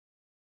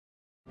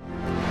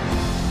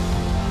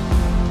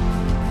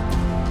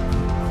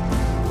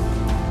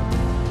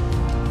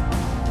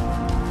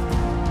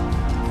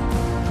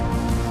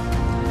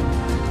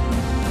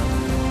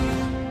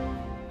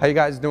How you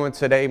guys doing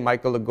today?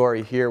 Michael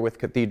Liguori here with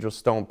Cathedral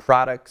Stone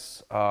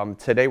Products.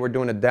 Today we're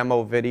doing a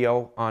demo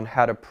video on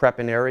how to prep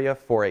an area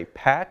for a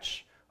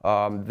patch.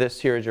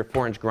 This here is your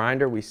 4-inch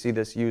grinder. We see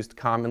this used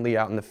commonly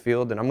out in the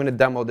field, and I'm going to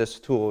demo this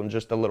tool in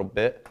just a little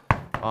bit.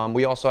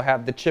 We also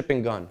have the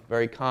chipping gun,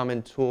 very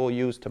common tool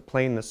used to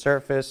plane the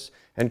surface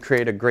and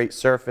create a great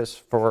surface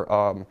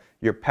for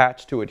your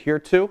patch to adhere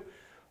to.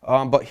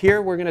 But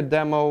here we're going to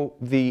demo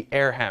the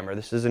air hammer.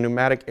 This is a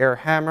pneumatic air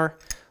hammer.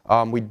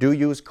 We do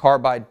use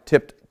carbide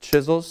tipped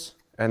chisels,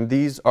 and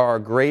these are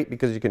great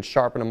because you can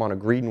sharpen them on a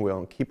green wheel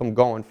and keep them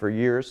going for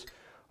years.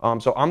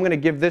 So I'm going to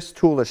give this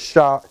tool a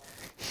shot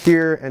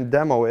here and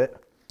demo it.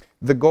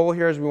 The goal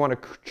here is we want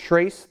to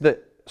trace the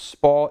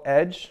spall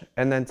edge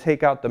and then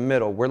take out the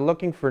middle. We're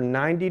looking for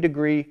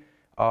 90-degree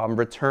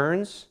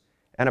returns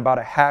and about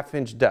a 1/2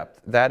 inch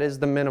depth. That is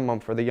the minimum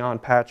for the Jahn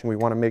patch, and we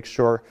want to make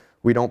sure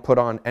we don't put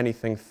on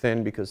anything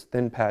thin because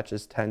thin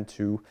patches tend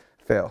to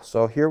fail.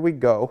 So here we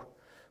go.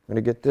 I'm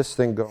going to get this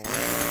thing going.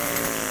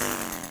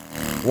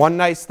 One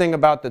nice thing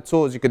about the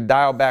tool is you could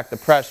dial back the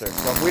pressure.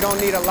 So if we don't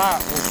need a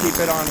lot, we'll keep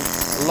it on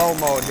low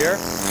mode here.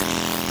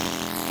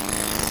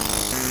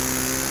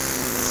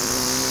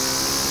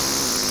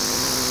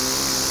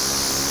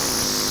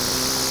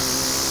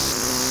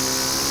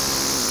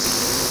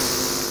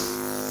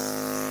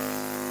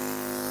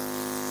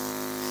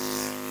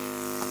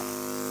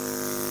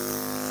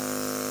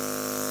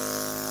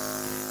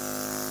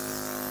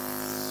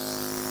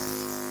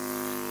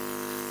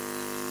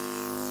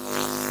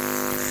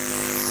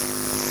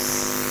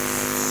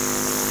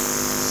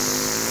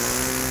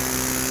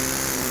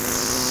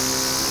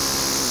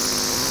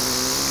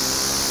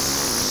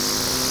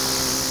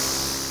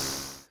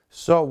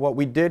 So what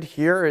we did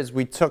here is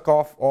we took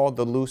off all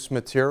the loose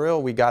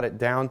material. We got it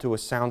down to a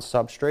sound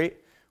substrate.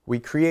 We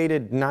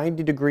created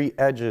 90-degree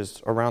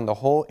edges around the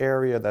whole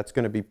area that's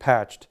going to be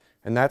patched,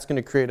 and that's going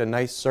to create a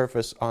nice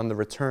surface on the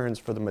returns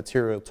for the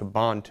material to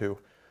bond to.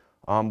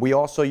 We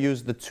also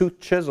used the tooth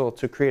chisel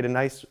to create a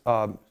nice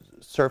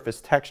surface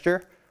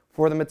texture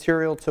for the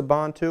material to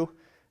bond to.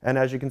 And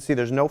as you can see,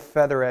 there's no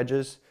feather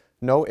edges,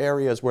 no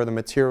areas where the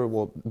material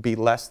will be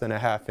less than a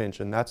 1/2 inch,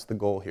 and that's the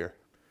goal here.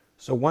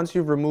 So once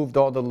you've removed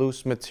all the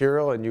loose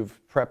material and you've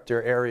prepped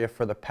your area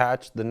for the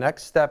patch, the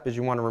next step is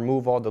you want to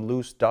remove all the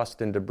loose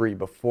dust and debris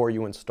before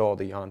you install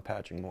the Jahn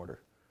patching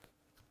mortar.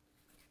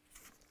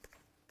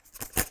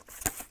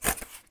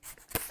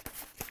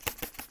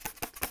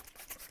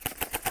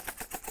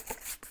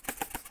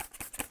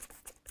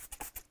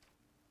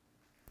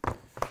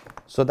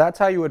 So that's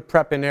how you would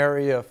prep an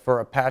area for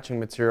a patching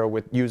material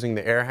with using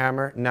the air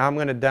hammer. Now I'm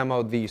going to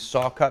demo the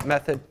saw cut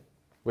method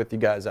with you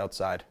guys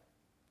outside.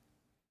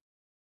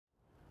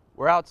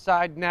 We're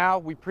outside now.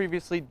 We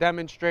previously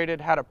demonstrated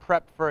how to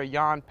prep for a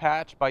Jahn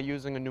patch by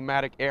using a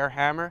pneumatic air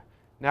hammer.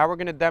 Now we're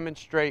going to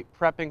demonstrate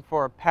prepping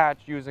for a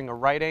patch using a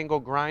right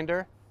angle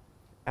grinder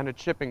and a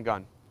chipping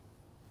gun.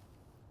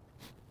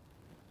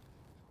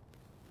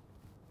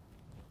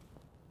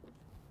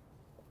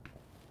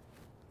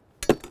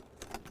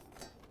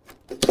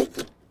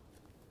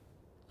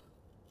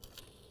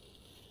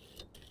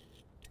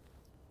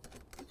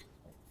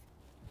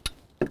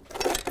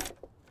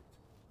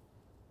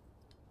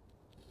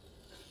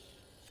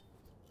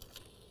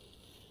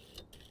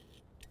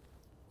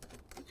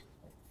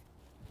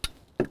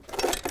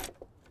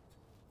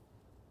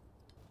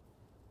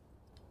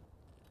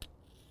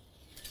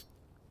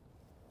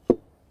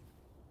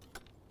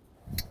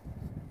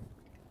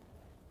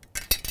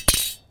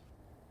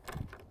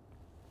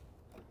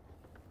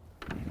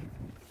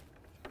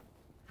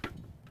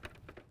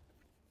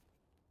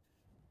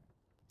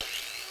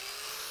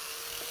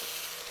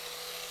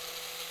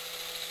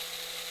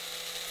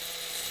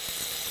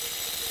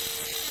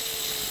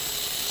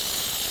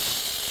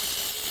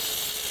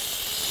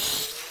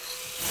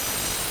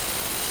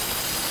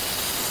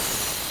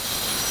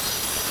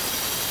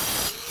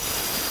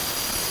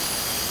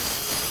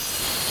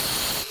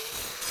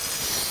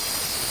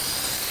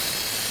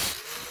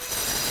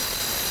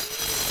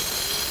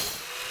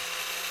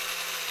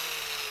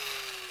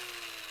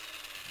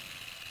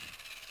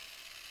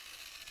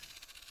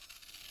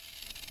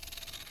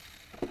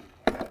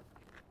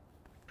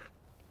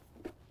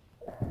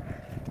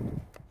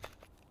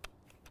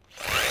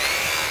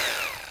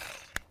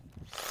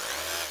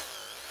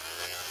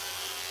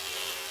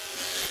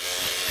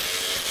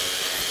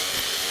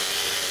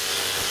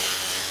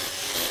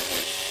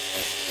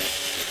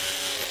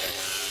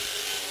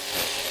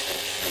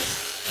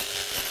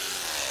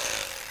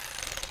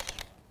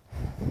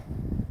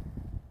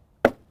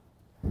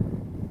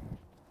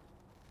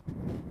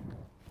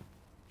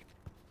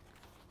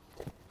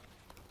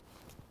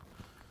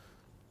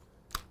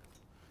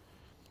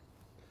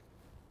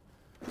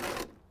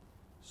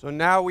 So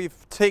now we've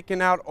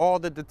taken out all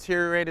the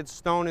deteriorated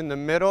stone in the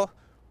middle.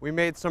 We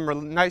made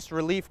some nice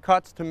relief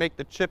cuts to make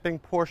the chipping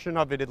portion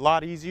of it a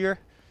lot easier.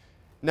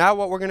 Now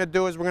what we're going to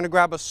do is we're going to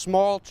grab a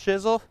small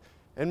chisel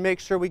and make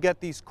sure we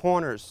get these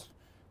corners.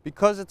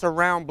 Because it's a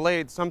round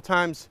blade,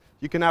 sometimes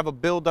you can have a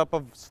buildup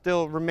of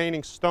still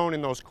remaining stone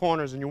in those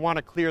corners, and you want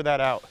to clear that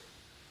out.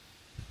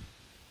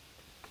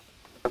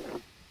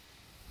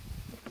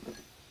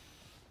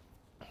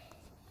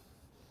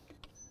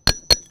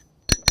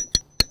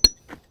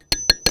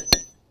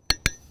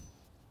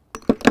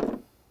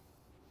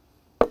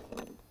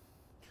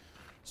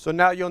 So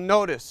now you'll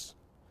notice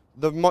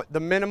the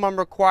minimum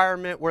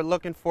requirement we're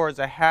looking for is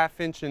a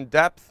 1/2 inch in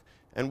depth,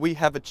 and we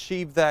have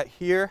achieved that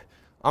here.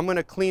 I'm going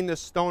to clean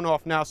this stone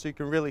off now so you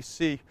can really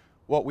see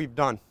what we've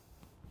done.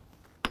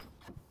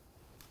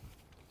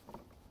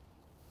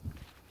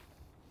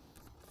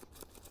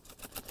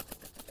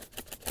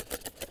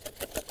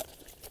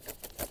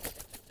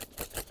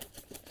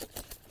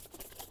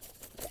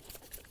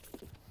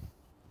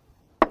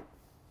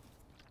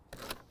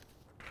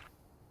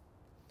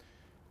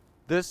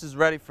 This is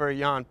ready for a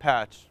Jahn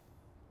patch.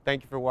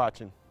 Thank you for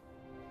watching.